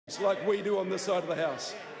like we do on this side of the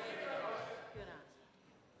House.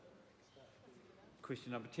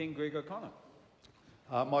 Question number 10, Greg O'Connor.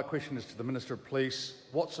 My question is to the Minister of Police.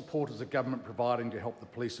 What support is the government providing to help the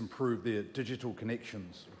police improve their digital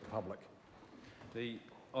connections with the public? The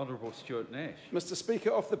Honourable Stuart Nash. Mr Speaker,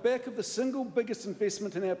 off the back of the single biggest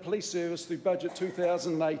investment in our police service through Budget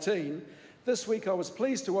 2018, this week I was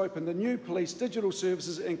pleased to open the new Police Digital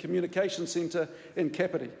Services and Communication Centre in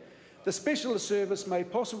Kapiti. The specialist service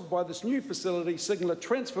made possible by this new facility signal a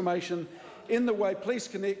transformation in the way police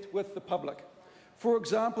connect with the public. For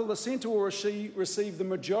example, the centre will receive the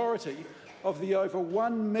majority of the over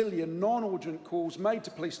 1 million non-urgent calls made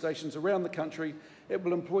to police stations around the country. It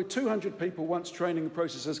will employ 200 people once training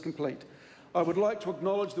process is complete. I would like to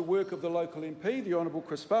acknowledge the work of the local MP, the Honourable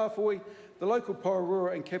Chris Whāwhoi, the local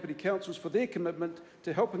Paurua and Kapiti councils for their commitment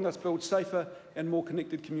to helping us build safer and more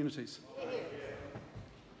connected communities.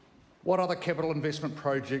 What other capital investment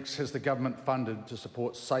projects has the government funded to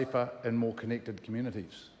support safer and more connected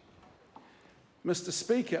communities? Mr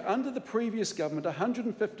Speaker, under the previous government,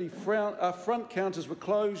 150 front counters were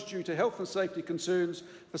closed due to health and safety concerns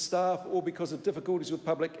for staff or because of difficulties with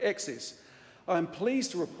public access. I am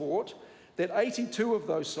pleased to report that 82 of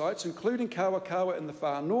those sites, including Kawakawa in the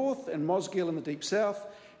far north and Mosgiel in the deep south,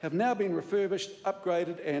 have now been refurbished,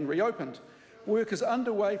 upgraded and reopened. Work is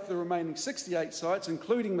underway for the remaining 68 sites,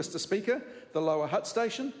 including, Mr Speaker, the Lower Hutt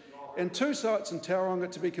Station, and 2 sites in Tauranga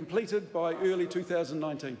to be completed by early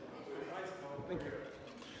 2019. Thank you.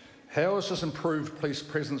 How is this improved police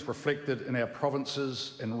presence reflected in our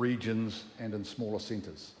provinces and regions and in smaller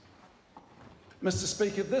centres? Mr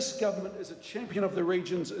Speaker, this government is a champion of the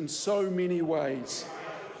regions in so many ways.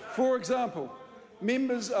 For example,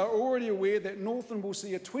 members are already aware that Northland will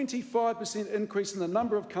see a 25% increase in the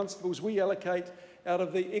number of constables we allocate out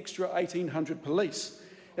of the extra 1,800 police.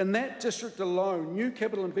 In that district alone, new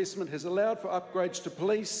capital investment has allowed for upgrades to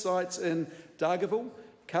police sites in Dargaville,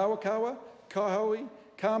 Kawakawa, Kaihoe,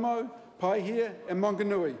 Kamo, Paihia and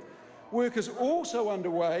Monganui. Work is also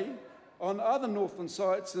underway on other Northland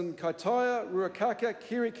sites in Kaitaia, Ruakaka,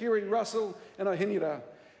 Kirikiri, Russell and Ohinira.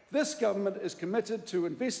 This government is committed to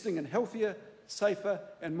investing in healthier, safer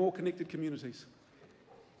and more connected communities.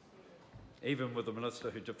 Even with a minister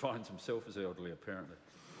who defines himself as elderly, apparently.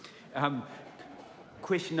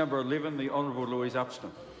 Question number 11, the Honourable Louise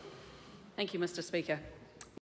Upston. Thank you, Mr Speaker.